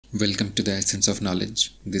Welcome to the Essence of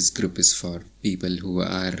Knowledge. This group is for people who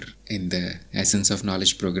are in the Essence of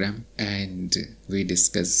Knowledge program, and we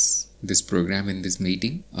discuss this program in this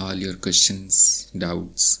meeting. All your questions,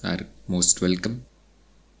 doubts are most welcome.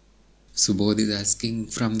 Subodh is asking,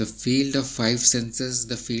 from the field of five senses,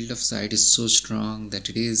 the field of sight is so strong that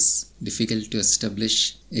it is difficult to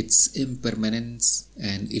establish its impermanence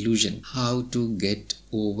and illusion. How to get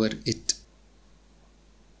over it?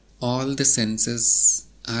 All the senses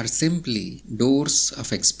are simply doors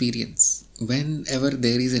of experience. Whenever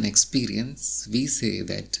there is an experience, we say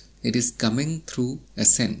that it is coming through a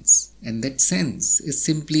sense, and that sense is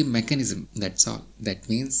simply mechanism. That's all. That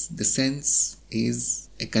means the sense is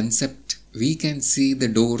a concept. We can see the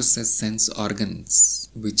doors as sense organs,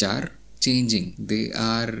 which are changing. They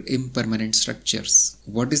are impermanent structures.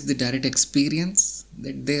 What is the direct experience?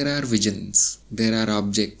 That there are visions, there are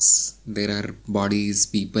objects, there are bodies,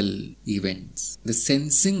 people, events. The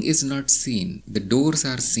sensing is not seen. The doors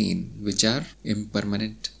are seen, which are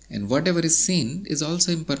impermanent. And whatever is seen is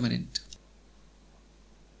also impermanent.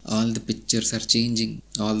 All the pictures are changing.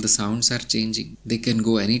 All the sounds are changing. They can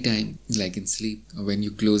go anytime, like in sleep. When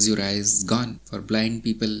you close your eyes, gone. For blind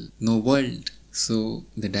people, no world. So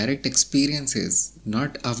the direct experience is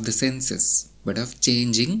not of the senses, but of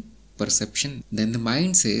changing perception. Then the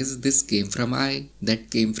mind says, this came from eye, that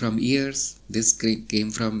came from ears, this came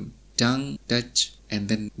from tongue, touch, and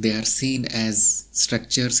then they are seen as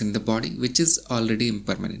structures in the body, which is already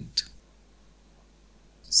impermanent.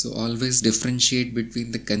 So always differentiate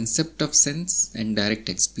between the concept of sense and direct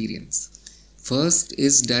experience. First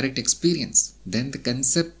is direct experience, then the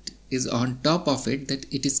concept is on top of it that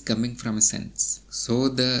it is coming from a sense. So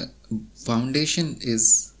the foundation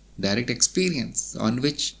is direct experience on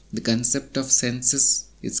which the concept of senses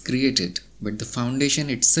is created, but the foundation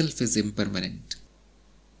itself is impermanent.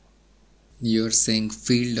 You are saying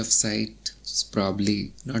field of sight is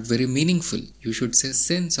probably not very meaningful. You should say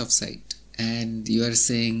sense of sight. And you are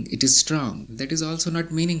saying it is strong. That is also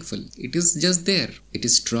not meaningful. It is just there. It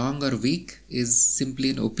is strong or weak is simply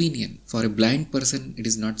an opinion. For a blind person, it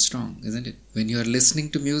is not strong, isn't it? When you are listening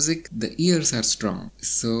to music, the ears are strong.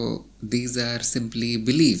 So these are simply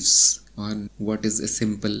beliefs on what is a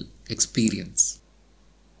simple experience.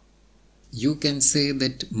 You can say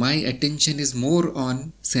that my attention is more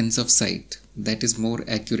on sense of sight. That is more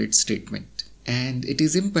accurate statement. And it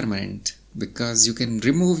is impermanent, because you can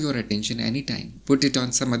remove your attention anytime, put it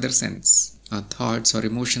on some other sense, or thoughts or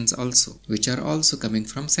emotions also, which are also coming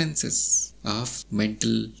from senses of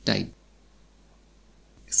mental type.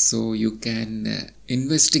 So you can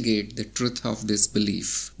investigate the truth of this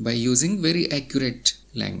belief by using very accurate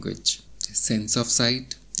language. Sense of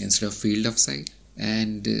sight instead of field of sight,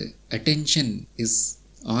 and attention is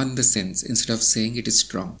on the sense instead of saying it is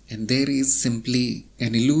strong. And there is simply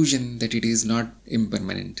an illusion that it is not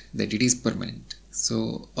impermanent, that it is permanent.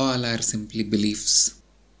 So all are simply beliefs.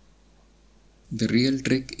 The real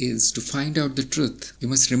trick is to find out the truth. You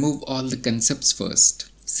must remove all the concepts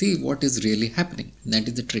first. See what is really happening. That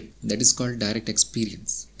is the trick. That is called direct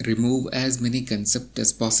experience. Remove as many concepts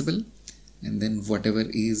as possible, and then whatever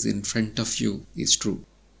is in front of you is true.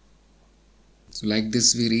 So like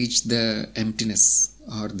this we reach the emptiness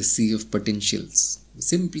or the sea of potentials.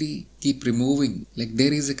 Simply keep removing. Like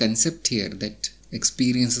there is a concept here that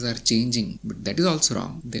experiences are changing, but that is also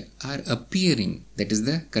wrong. They are appearing. That is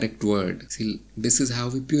the correct word. See, this is how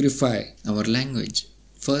we purify our language.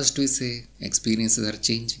 First we say experiences are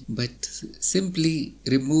changing, but simply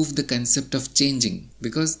remove the concept of changing,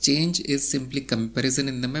 because change is simply comparison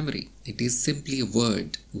in the memory. It is simply a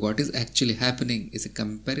word. What is actually happening is a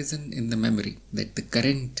comparison in the memory, that the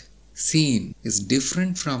current scene is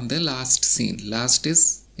different from the last scene. Last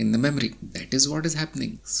is in the memory. That is what is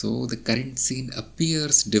happening. So the current scene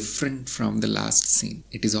appears different from the last scene.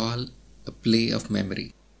 It is all a play of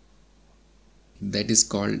memory. That is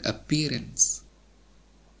called appearance.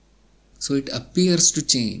 So it appears to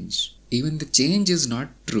change. Even the change is not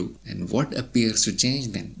true. And what appears to change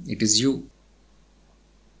then? It is you.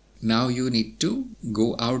 Now you need to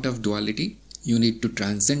go out of duality. You need to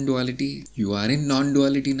transcend duality. You are in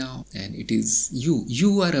non-duality now. And it is you.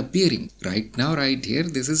 You are appearing. Right now, right here,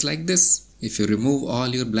 this is like this. If you remove all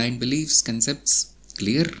your blind beliefs, concepts,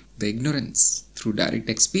 clear the ignorance through direct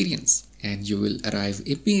experience, and you will arrive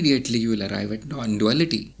immediately, you will arrive at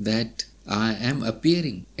non-duality. That I am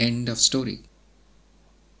appearing. End of story.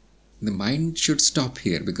 The mind should stop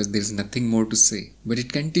here because there is nothing more to say. But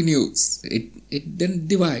it continues. It then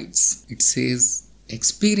divides. It says,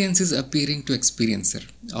 experience is appearing to experiencer.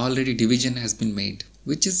 Already division has been made,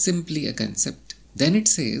 which is simply a concept. Then it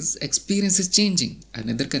says experience is changing.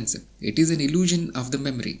 Another concept. It is an illusion of the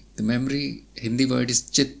memory. The memory, Hindi word is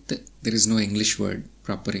chit. There is no English word,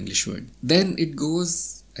 proper English word. Then it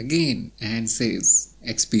goes again and says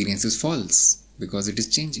experience is false because it is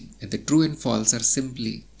changing. And the true and false are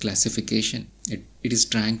simply classification. It is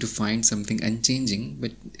trying to find something unchanging,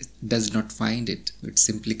 but it does not find it. It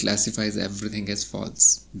simply classifies everything as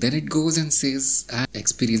false. Then it goes and says, I'm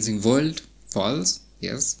experiencing world, false.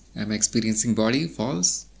 Yes. I'm experiencing body,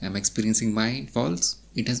 false. I'm experiencing mind, false.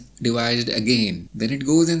 It has divided again. Then it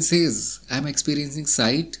goes and says, I'm experiencing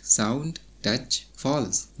sight, sound, touch,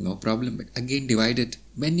 false. No problem, but again divided.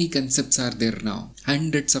 Many concepts are there now.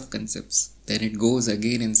 Hundreds of concepts. Then it goes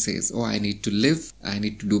again and says, oh, I need to live. I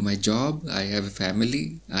need to do my job. I have a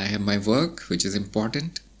family. I have my work, which is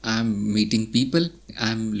important. I'm meeting people.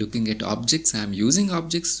 I'm looking at objects. I'm using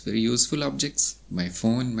objects, very useful objects. My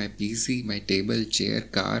phone, my PC, my table, chair,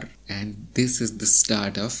 car. And this is the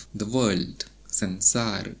start of the world.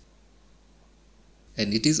 Sansar.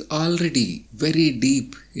 And it is already very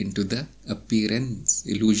deep into the appearance,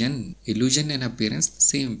 illusion. Illusion and appearance,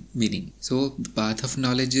 same meaning. So the path of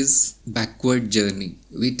knowledge is backward journey.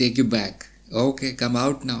 We take you back. Okay, come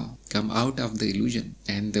out now. Come out of the illusion.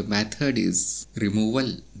 And the method is removal,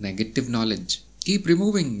 negative knowledge. Keep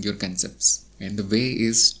removing your concepts. And the way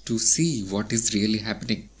is to see what is really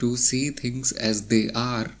happening, to see things as they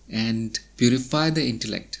are and purify the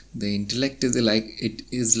intellect. The intellect is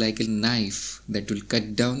like a knife that will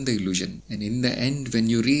cut down the illusion. And in the end, when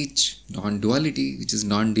you reach non-duality, which is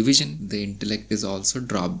non-division, the intellect is also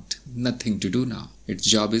dropped. Nothing to do now. Its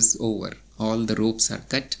job is over. All the ropes are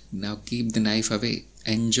cut. Now keep the knife away.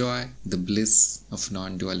 Enjoy the bliss of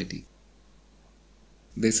non-duality.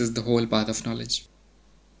 This is the whole path of knowledge.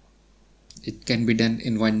 It can be done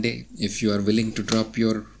in one day. If you are willing to drop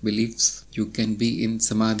your beliefs, you can be in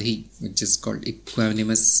samadhi, which is called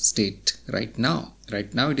equanimous state right now.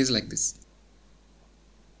 Right now it is like this.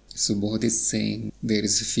 Subodh is saying, there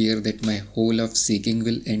is a fear that my whole of seeking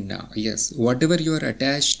will end now. Yes, whatever you are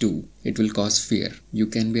attached to, it will cause fear. You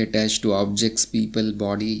can be attached to objects, people,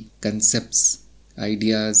 body, concepts,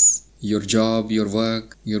 ideas, your job, your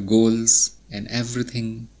work, your goals, and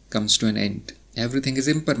everything comes to an end. Everything is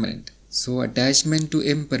impermanent. So attachment to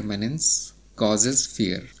impermanence causes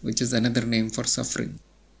fear, which is another name for suffering.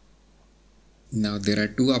 Now there are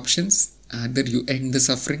two options. Either you end the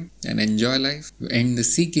suffering and enjoy life, you end the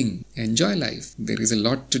seeking, enjoy life. There is a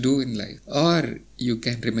lot to do in life. Or you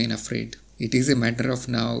can remain afraid. It is a matter of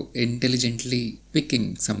now intelligently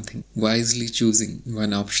picking something, wisely choosing.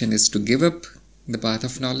 One option is to give up the path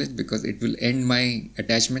of knowledge because it will end my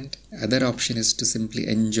attachment. Other option is to simply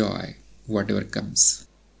enjoy whatever comes.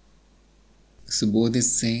 Subodh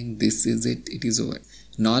is saying this is it, it is over.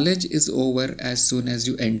 Knowledge is over as soon as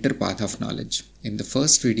you enter path of knowledge. In the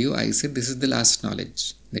first video I said this is the last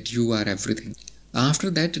knowledge, that you are everything. After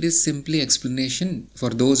that it is simply explanation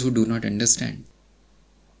for those who do not understand.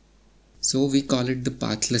 So we call it the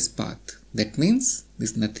pathless path. That means there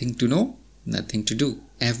is nothing to know, nothing to do.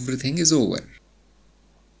 Everything is over.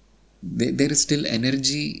 There is still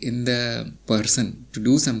energy in the person to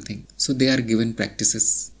do something. So they are given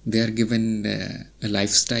practices. They are given a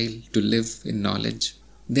lifestyle to live in knowledge.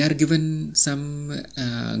 They are given some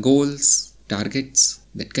goals, targets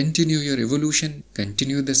that continue your evolution,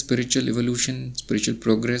 continue the spiritual evolution, spiritual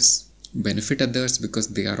progress, benefit others because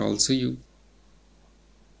they are also you.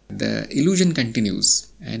 The illusion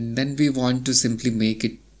continues, and then we want to simply make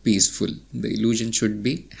it peaceful. The illusion should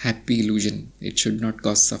be happy illusion. It should not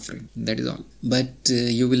cause suffering. That is all. But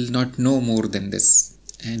you will not know more than this.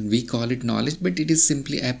 And we call it knowledge, but it is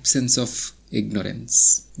simply absence of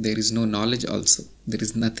ignorance. There is no knowledge also. There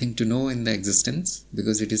is nothing to know in the existence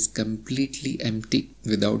because it is completely empty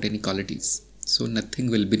without any qualities. So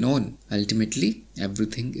nothing will be known. Ultimately,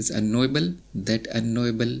 everything is unknowable. That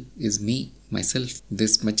unknowable is me, myself.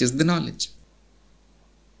 This much is the knowledge.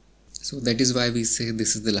 So that is why we say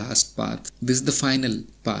this is the last path. This is the final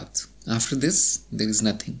path. After this, there is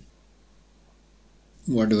nothing.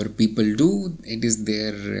 Whatever people do, it is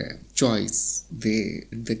their choice.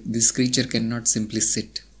 This creature cannot simply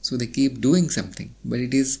sit. So they keep doing something. But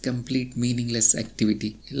it is complete meaningless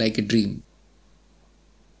activity, like a dream.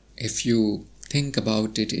 If you think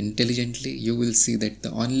about it intelligently, you will see that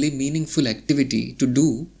the only meaningful activity to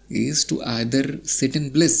do is to either sit in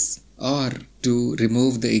bliss or to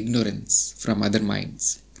remove the ignorance from other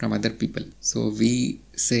minds, from other people. So we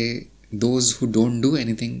say those who don't do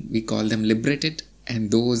anything, we call them liberated. And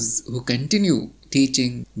those who continue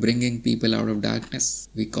teaching, bringing people out of darkness,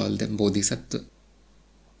 we call them bodhisattva.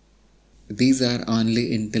 these are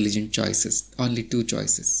only intelligent choices, only two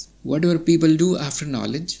choices. Whatever people do after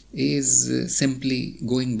knowledge is simply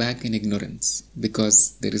going back in ignorance,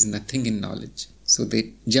 because there is nothing in knowledge. So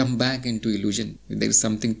they jump back into illusion. There is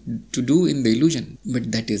something to do in the illusion,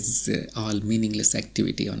 but that is all meaningless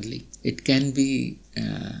activity only. It can be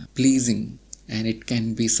pleasing and it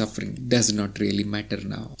can be suffering. It does not really matter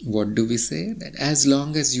now. What do we say? That as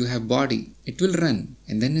long as you have body, it will run.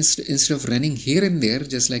 And then instead of running here and there,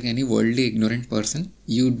 just like any worldly ignorant person,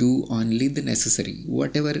 you do only the necessary.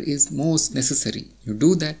 Whatever is most necessary, you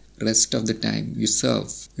do that. Rest of the time you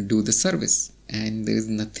serve, you do the service. And there is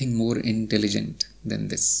nothing more intelligent than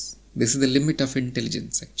this. This is the limit of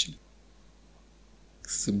intelligence actually.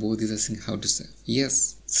 So both is asking how to serve.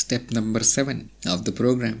 Yes, step number 7 of the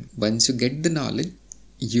program. Once you get the knowledge,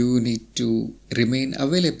 you need to remain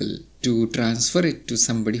available to transfer it to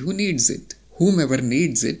somebody who needs it. Whomever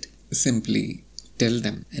needs it, simply tell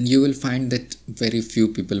them. And you will find that very few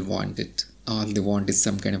people want it. All they want is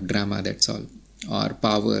some kind of drama, that's all. Or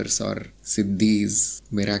powers or siddhis,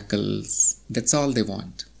 miracles. That's all they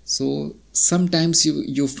want. So sometimes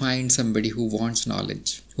you find somebody who wants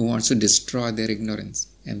knowledge, who wants to destroy their ignorance,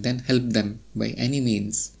 and then help them by any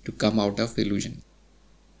means to come out of illusion.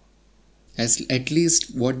 As at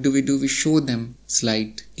least what do? We show them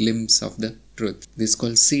slight glimpse of the truth. This is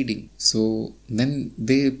called seeding. So then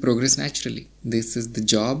they progress naturally. This is the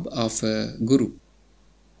job of a guru.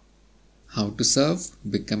 How to serve?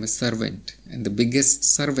 Become a servant. And the biggest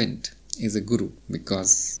servant is a guru,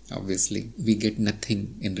 because obviously we get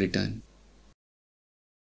nothing in return.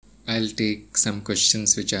 I'll take some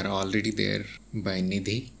questions which are already there by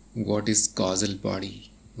Nidhi. What is causal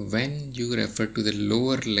body? When you refer to the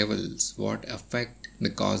lower levels, what affect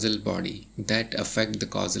the causal body? That affect the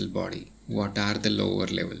causal body. What are the lower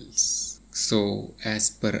levels? So, as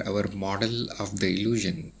per our model of the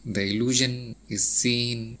illusion is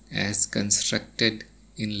seen as constructed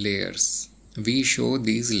in layers. We show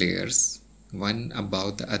these layers one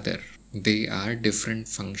above the other. They are different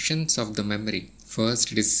functions of the memory.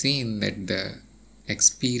 First, it is seen that the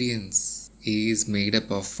experience is made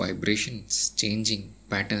up of vibrations, changing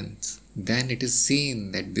patterns. Then it is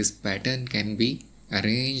seen that this pattern can be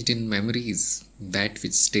arranged in memories. That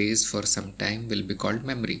which stays for some time will be called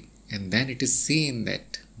memory. And then it is seen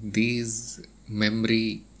that these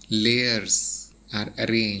memory layers are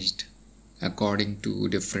arranged according to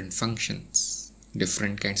different functions.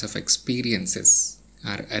 Different kinds of experiences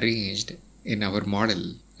are arranged in our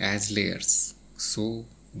model as layers. So,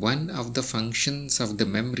 one of the functions of the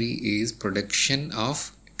memory is production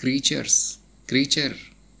of creatures. Creature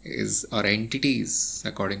is, or entities,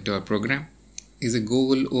 according to our program, is a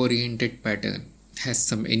goal-oriented pattern, has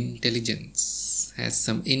some intelligence, has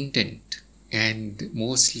some intent, and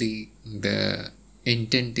mostly the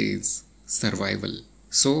intent is survival.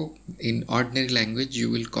 So, in ordinary language, you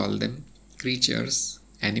will call them creatures,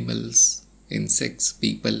 animals, insects,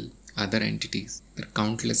 people, other entities. There are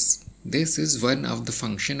countless. This is one of the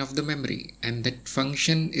function of the memory, and that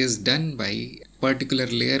function is done by a particular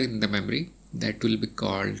layer in the memory that will be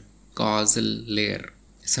called causal layer.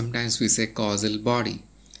 Sometimes we say causal body,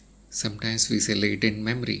 sometimes we say latent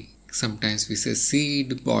memory, sometimes we say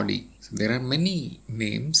seed body. So there are many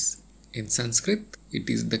names. In Sanskrit, it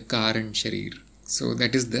is the Karan Sharir. So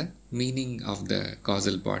that is the meaning of the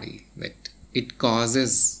causal body, that it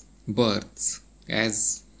causes births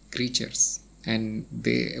as creatures. And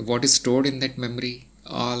what is stored in that memory?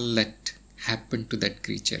 All that happened to that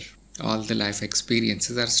creature. All the life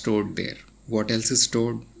experiences are stored there. What else is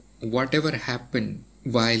stored? Whatever happened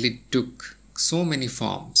while it took so many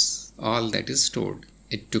forms, all that is stored.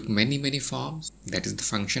 It took many forms. That is the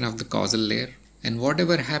function of the causal layer. And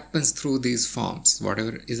whatever happens through these forms,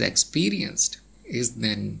 whatever is experienced, is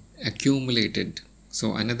then accumulated.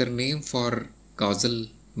 So another name for causal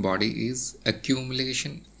body is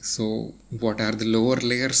accumulation. So what are the lower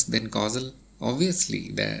layers than causal? Obviously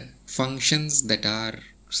the functions that are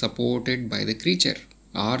supported by the creature,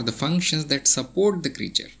 or the functions that support the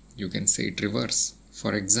creature. You can say it reverse.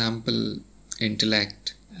 For example,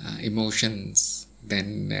 intellect, emotions,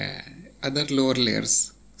 then other lower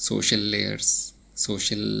layers, social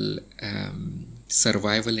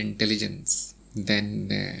survival intelligence,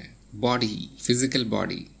 then body, physical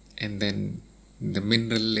body, and then the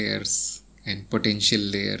mineral layers and potential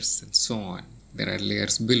layers and so on. There are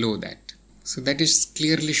layers below that. So that is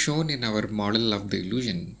clearly shown in our model of the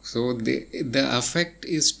illusion. So the effect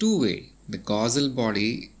is two-way. The causal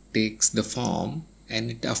body takes the form and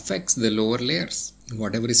it affects the lower layers.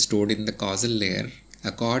 Whatever is stored in the causal layer,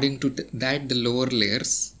 according to that the lower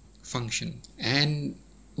layers function. And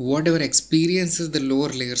whatever experiences the lower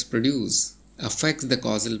layers produce affects the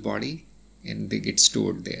causal body and they get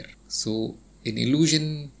stored there. So in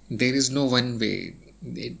illusion, there is no one way.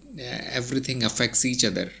 Everything affects each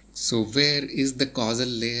other. So where is the causal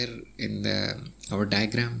layer in our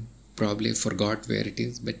diagram? Probably forgot where it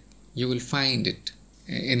is, but you will find it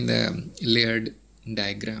in the layered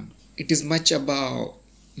diagram. It is much above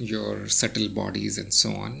your subtle bodies and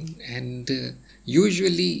so on, and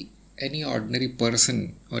usually any ordinary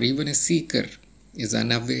person or even a seeker is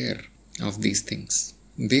unaware of these things.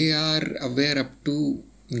 They are aware up to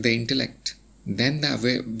the intellect. Then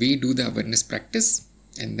we do the awareness practice,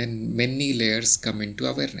 and then many layers come into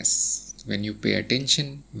awareness. When you pay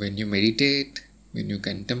attention, when you meditate, when you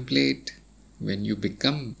contemplate, when you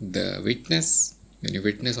become the witness, when you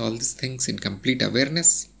witness all these things in complete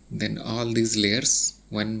awareness, then all these layers,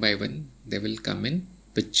 one by one, they will come in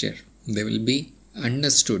picture. They will be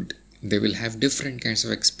understood. They will have different kinds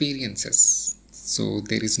of experiences. So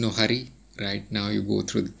there is no hurry. Right now you go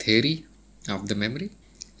through the theory of the memory,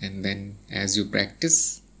 and then as you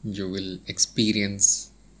practice, you will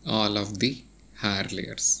experience all of the higher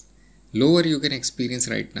layers. Lower you can experience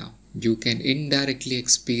right now. You can indirectly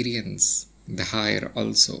experience the higher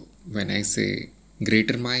also. When I say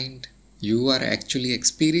greater mind, you are actually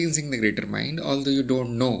experiencing the greater mind, although you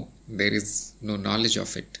don't know. There is no knowledge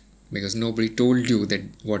of it, because nobody told you that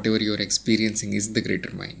whatever you are experiencing is the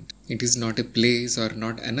greater mind. It is not a place or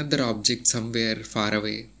not another object somewhere far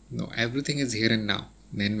away. No, everything is here and now.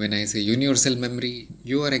 Then when I say universal memory,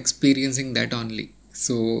 you are experiencing that only.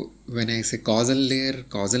 So when I say causal layer,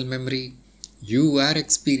 causal memory, you are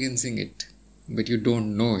experiencing it, but you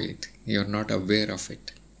don't know it. You are not aware of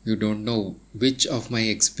it. You don't know which of my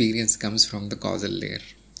experience comes from the causal layer,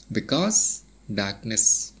 because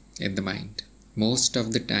darkness in the mind. Most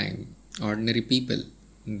of the time, ordinary people,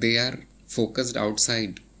 they are focused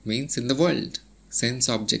outside, means in the world, sense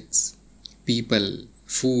objects, people,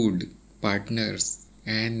 food, partners,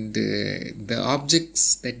 and the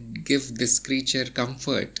objects that give this creature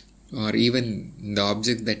comfort, or even the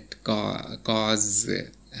objects that cause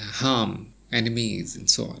harm, enemies, and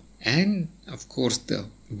so on. And of course, the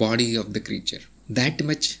body of the creature. That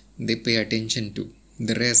much they pay attention to.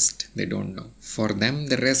 The rest they don't know. For them,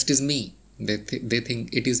 the rest is me. They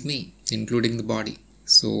think it is me, including the body.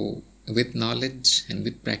 So with knowledge and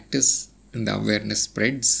with practice, the awareness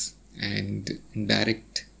spreads and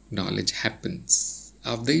direct knowledge happens.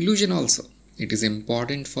 Of the illusion also, it is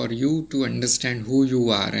important for you to understand who you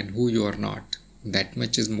are and who you are not. That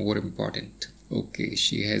much is more important. Okay,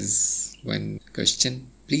 she has one question.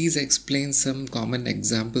 Please explain some common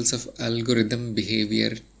examples of algorithm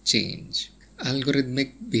behavior change.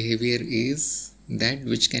 Algorithmic behavior is that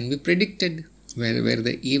which can be predicted, where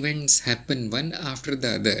the events happen one after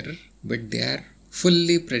the other, but they are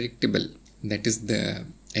fully predictable. That is the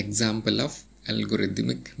example of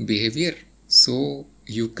algorithmic behavior. So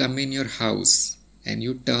you come in your house and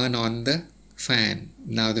you turn on the fan.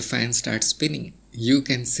 Now the fan starts spinning. You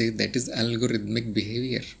can say that is algorithmic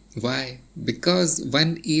behavior. Why? Because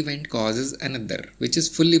one event causes another, which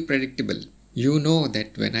is fully predictable. You know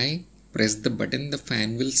that when I press the button, the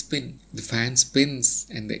fan will spin. The fan spins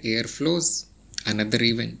and the air flows. Another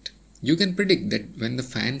event. You can predict that when the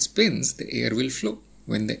fan spins, the air will flow.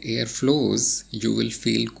 When the air flows, you will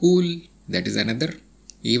feel cool. That is another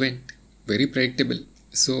event. Very predictable.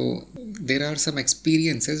 So there are some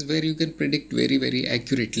experiences where you can predict very, very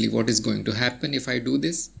accurately what is going to happen if I do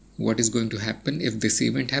this, what is going to happen if this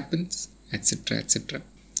event happens, etc., etc.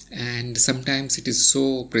 And sometimes it is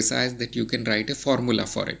so precise that you can write a formula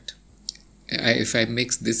for it. If I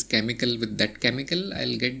mix this chemical with that chemical,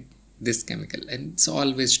 I'll get this chemical, and it's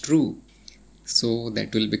always true. So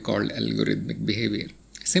that will be called algorithmic behavior.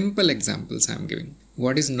 Simple examples I'm giving.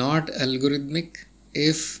 What is not algorithmic?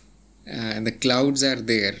 If the clouds are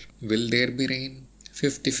there, will there be rain?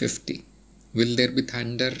 50-50. Will there be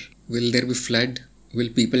thunder? Will there be flood? Will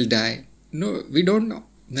people die? No, we don't know.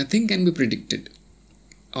 Nothing can be predicted.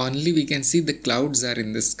 Only we can see the clouds are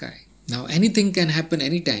in the sky. Now anything can happen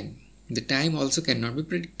anytime. The time also cannot be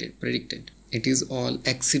predicted. It is all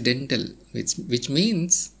accidental, which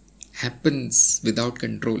means happens without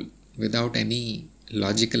control, without any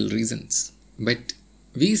logical reasons. But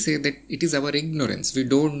we say that it is our ignorance. We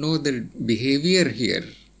don't know the behavior here.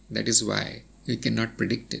 That is why we cannot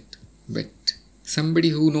predict it. But somebody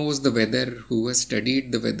who knows the weather, who has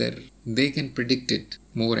studied the weather, they can predict it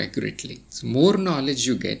more accurately. So more knowledge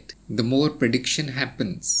you get, the more prediction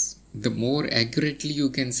happens. The more accurately you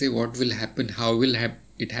can say what will happen, how will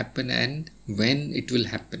it happen, and when it will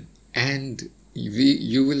happen. And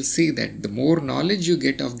you will see that the more knowledge you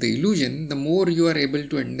get of the illusion, the more you are able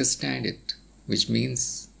to understand it, which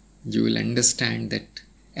means you will understand that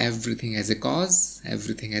everything has a cause,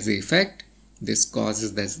 everything has an effect. This cause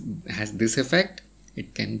has this effect.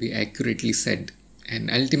 It can be accurately said. And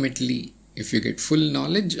ultimately, if you get full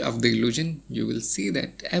knowledge of the illusion, you will see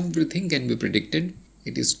that everything can be predicted.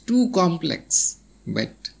 It is too complex,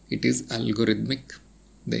 but it is algorithmic.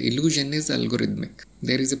 The illusion is algorithmic.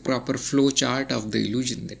 There is a proper flow chart of the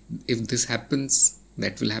illusion that if this happens,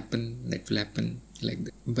 that will happen, like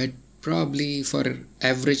that. But probably for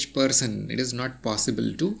average person, it is not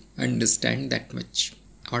possible to understand that much.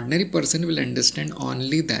 Ordinary person will understand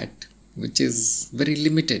only that which is very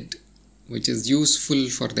limited, which is useful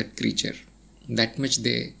for that creature. That much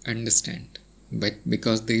they understand. But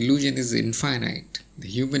because the illusion is infinite, the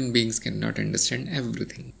human beings cannot understand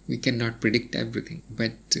everything. We cannot predict everything.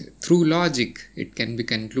 But through logic, it can be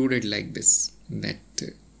concluded like this, that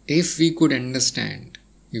if we could understand,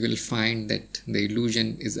 you will find that the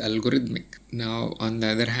illusion is algorithmic. Now, on the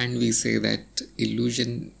other hand, we say that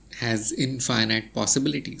illusion has infinite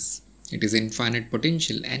possibilities. It is infinite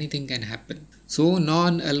potential. Anything can happen. So,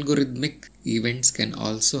 non-algorithmic events can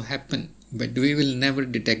also happen, but we will never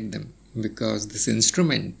detect them because this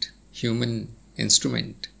instrument, human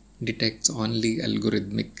instrument, detects only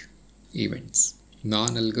algorithmic events.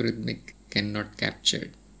 Non-algorithmic cannot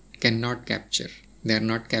capture. They are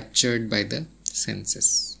not captured by the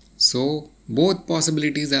senses. So both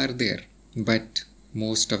possibilities are there, but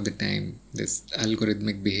most of the time this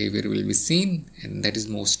algorithmic behavior will be seen, and that is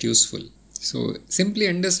most useful. So simply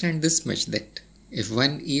understand this much, that if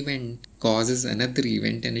one event causes another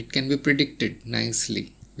event and it can be predicted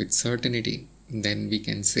nicely with certainty, then we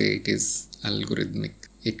can say it is algorithmic.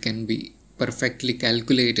 It can be perfectly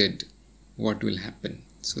calculated what will happen.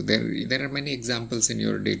 So there are many examples in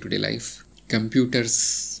your day-to-day life.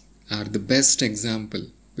 Computers are the best example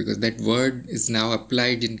because that word is now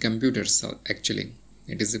applied in computers actually.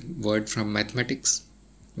 It is a word from mathematics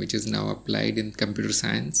which is now applied in computer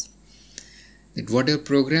science. That whatever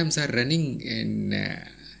programs are running in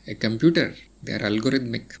a computer, they are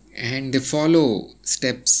algorithmic and they follow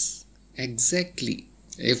steps exactly.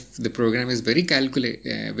 If the program is very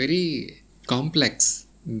complex,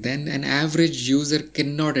 then an average user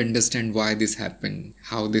cannot understand why this happened,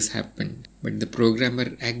 how this happened. But the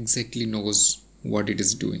programmer exactly knows what it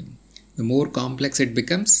is doing. The more complex it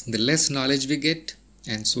becomes, the less knowledge we get,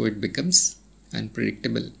 and so it becomes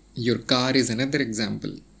unpredictable. Your car is another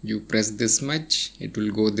example. You press this much, it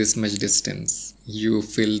will go this much distance. You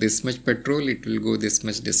fill this much petrol, it will go this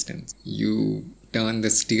much distance. You turn the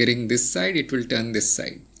steering this side, it will turn this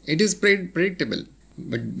side. It is predictable.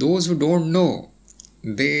 But those who don't know,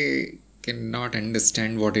 they cannot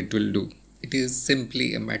understand what it will do. It is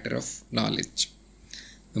simply a matter of knowledge.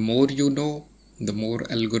 The more you know, the more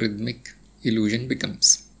algorithmic illusion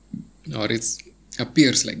becomes, or it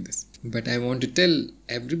appears like this. But I want to tell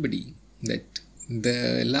everybody that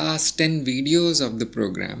the last 10 videos of the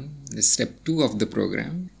program, the step 2 of the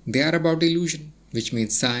program, they are about illusion, which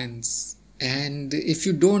means science. And if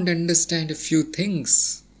you don't understand a few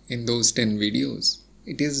things in those 10 videos,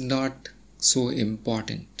 it is not so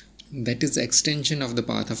important. That is extension of the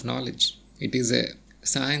path of knowledge.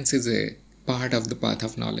 Science is a part of the path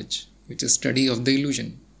of knowledge, which is study of the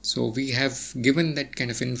illusion. So we have given that kind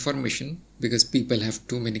of information because people have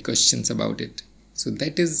too many questions about it. So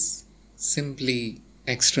that is simply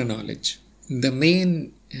extra knowledge. The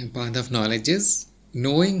main path of knowledge is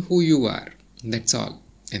knowing who you are. That's all.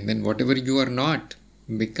 And then whatever you are not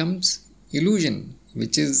becomes illusion,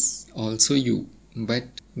 which is also you, but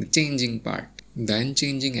the changing part. The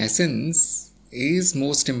unchanging essence is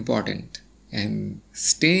most important, and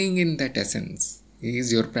staying in that essence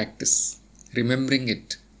is your practice. Remembering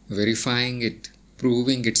it, verifying it,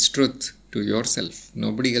 proving its truth to yourself.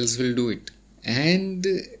 Nobody else will do it. And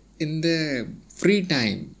in the free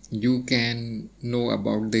time, you can know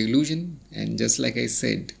about the illusion, and just like I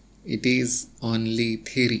said, it is only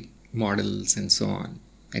theory, models and so on.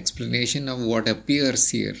 Explanation of what appears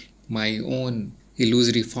here, my own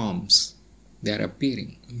illusory forms, they are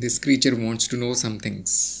appearing. This creature wants to know some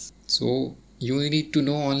things. So you need to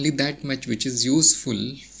know only that much which is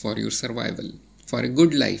useful for your survival, for a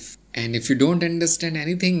good life. And if you don't understand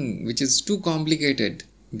anything which is too complicated,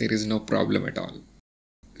 there is no problem at all.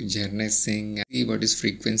 Jharna is saying, what is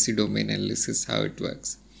frequency domain analysis, how it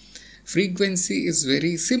works. Frequency is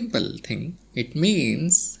very simple thing. It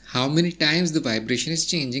means how many times the vibration is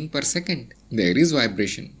changing per second. There is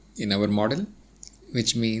vibration in our model,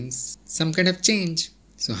 which means some kind of change.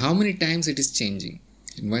 So how many times it is changing?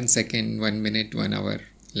 In 1 second, 1 minute, 1 hour,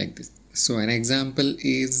 like this. So an example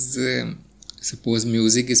is, suppose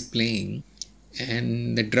music is playing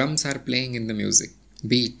and the drums are playing in the music,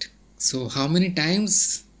 beat. So how many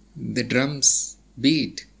times the drums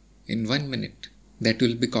beat in 1 minute? That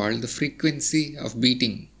will be called the frequency of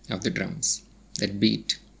beating of the drums, that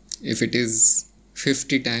beat. If it is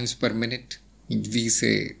 50 times per minute, we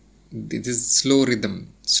say this is slow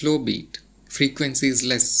rhythm, slow beat. Frequency is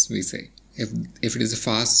less, we say. If it is a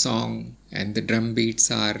fast song and the drum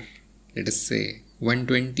beats are, let us say,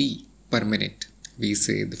 120 per minute, we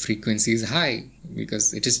say the frequency is high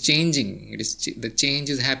because it is changing. The change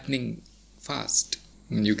is happening fast.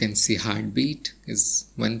 You can see heartbeat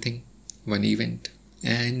is one thing, one event.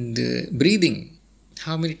 And breathing.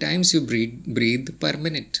 How many times you breathe per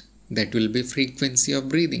minute? That will be frequency of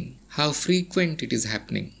breathing. How frequent it is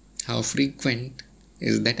happening. How frequent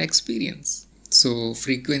is that experience. So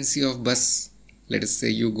frequency of bus. Let us say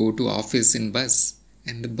you go to office in bus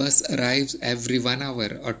and the bus arrives every 1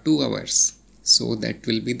 hour or 2 hours. So that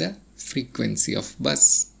will be the frequency of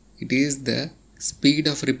bus. It is the speed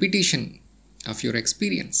of repetition of your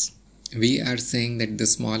experience. We are saying that the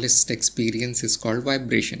smallest experience is called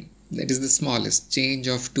vibration. That is the smallest change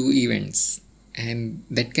of 2 events, and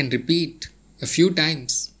that can repeat a few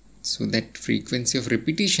times. So that frequency of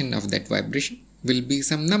repetition of that vibration will be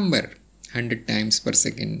some number, 100 times per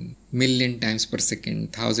second, million times per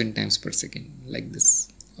second, 1000 times per second, like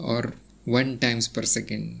this, or 1 times per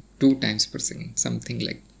second, 2 times per second, something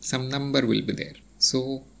like some number will be there.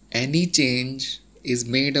 So any change is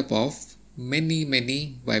made up of many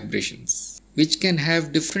vibrations which can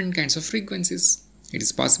have different kinds of frequencies. It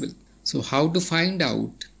is possible. So how to find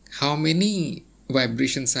out how many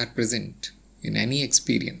vibrations are present in any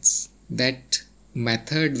experience? That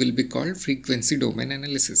method will be called frequency domain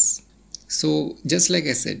analysis. So just like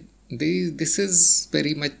I said, this is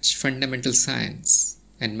very much fundamental science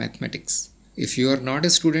and mathematics. If you are not a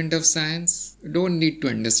student of science, you don't need to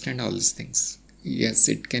understand all these things. Yes,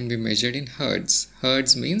 it can be measured in hertz.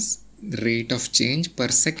 Hertz means rate of change per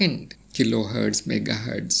second. Kilohertz,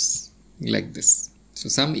 megahertz, like this. So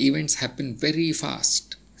some events happen very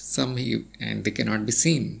fast. And they cannot be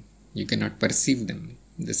seen. You cannot perceive them.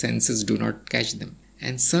 The senses do not catch them.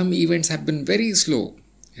 And some events happen very slow.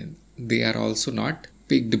 And they are also not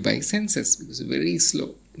picked by senses because very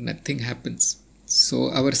slow. Nothing happens.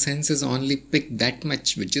 So our senses only pick that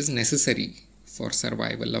much which is necessary for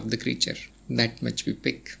survival of the creature. That much we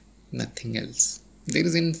pick, nothing else. There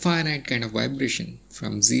is infinite kind of vibration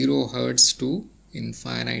from 0 hertz to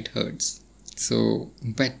infinite hertz. So,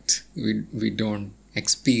 but we don't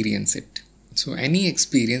experience it. So any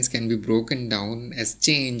experience can be broken down as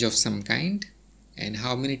change of some kind, and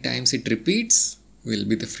how many times it repeats will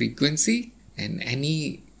be the frequency, and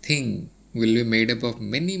anything will be made up of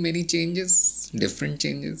many changes, different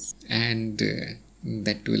changes, and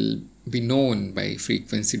that will be known by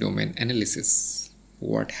frequency domain analysis.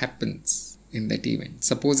 What happens in that event?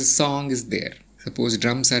 Suppose a song is there. Suppose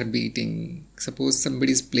drums are beating. Suppose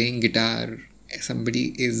somebody is playing guitar.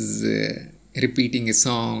 Somebody is repeating a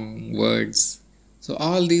song, words. So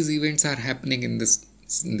all these events are happening in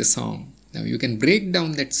the song. Now you can break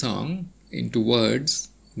down that song into words,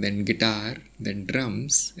 then guitar, then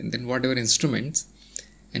drums, and then whatever instruments,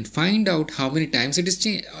 and find out how many times it is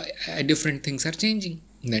different things are changing.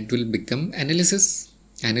 That will become analysis.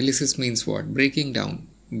 Analysis means what? Breaking down.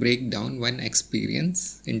 Break down one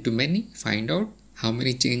experience into many. Find out how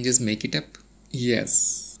many changes make it up.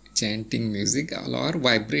 Yes, chanting music all are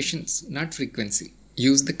vibrations, not frequency.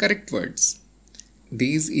 Use the correct words.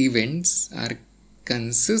 These events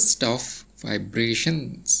consist of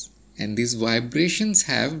vibrations, and these vibrations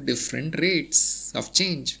have different rates of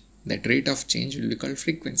change. That rate of change will be called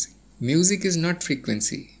frequency. Music is not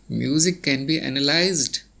frequency. Music can be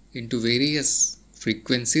analyzed into various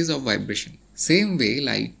frequencies of vibration. Same way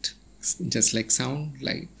light, just like sound,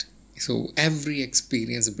 light. So every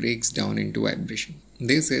experience breaks down into vibration.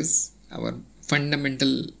 This is our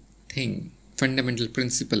fundamental thing, fundamental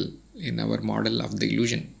principle in our model of the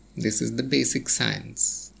illusion. This is the basic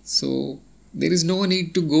science. So there is no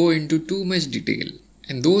need to go into too much detail.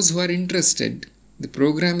 And those who are interested, the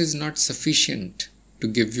program is not sufficient to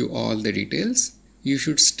give you all the details. You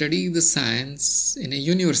should study the science in a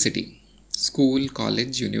university. School,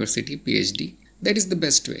 college, university, PhD. That is the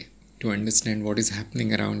best way to understand what is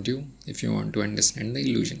happening around you if you want to understand the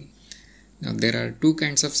illusion. Now there are two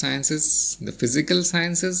kinds of sciences, the physical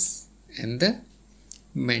sciences and the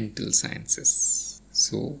mental sciences.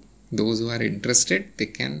 So those who are interested, they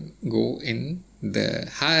can go in the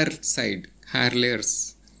higher side, higher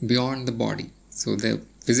layers, beyond the body. So the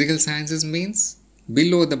physical sciences means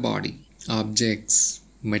below the body, objects,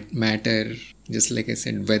 matter, just like I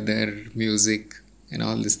said, weather, music, and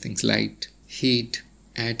all these things, light, heat,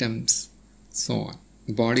 atoms, so on.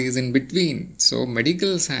 Body is in between. So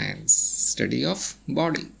medical science, study of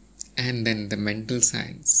body. And then the mental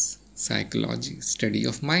science, psychology, study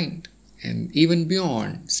of mind. And even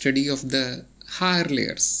beyond, study of the higher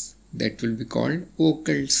layers. That will be called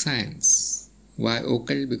occult science. Why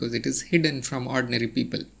occult? Because it is hidden from ordinary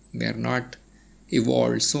people. They are not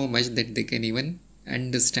evolved so much that they can even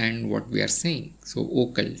understand what we are saying. So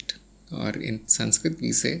occult, or in Sanskrit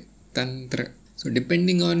we say tantra. So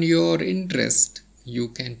depending on your interest, you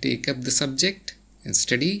can take up the subject and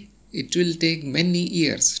study. It will take many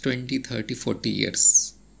years, 20, 30, 40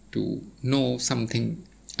 years to know something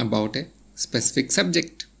about a specific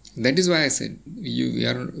subject. That is why I said we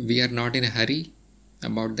are not in a hurry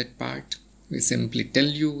about that part. We simply tell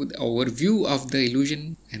you the overview of the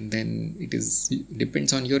illusion, and then it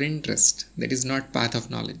depends on your interest. That is not path of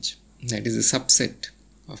knowledge. That is a subset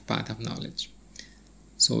of path of knowledge.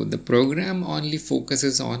 So the program only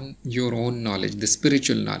focuses on your own knowledge, the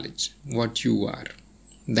spiritual knowledge, what you are.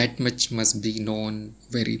 That much must be known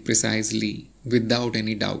very precisely without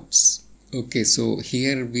any doubts. Okay, so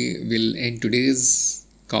here we will end today's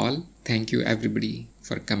call. Thank you everybody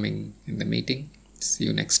for coming in the meeting. See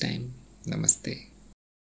you next time. Namaste.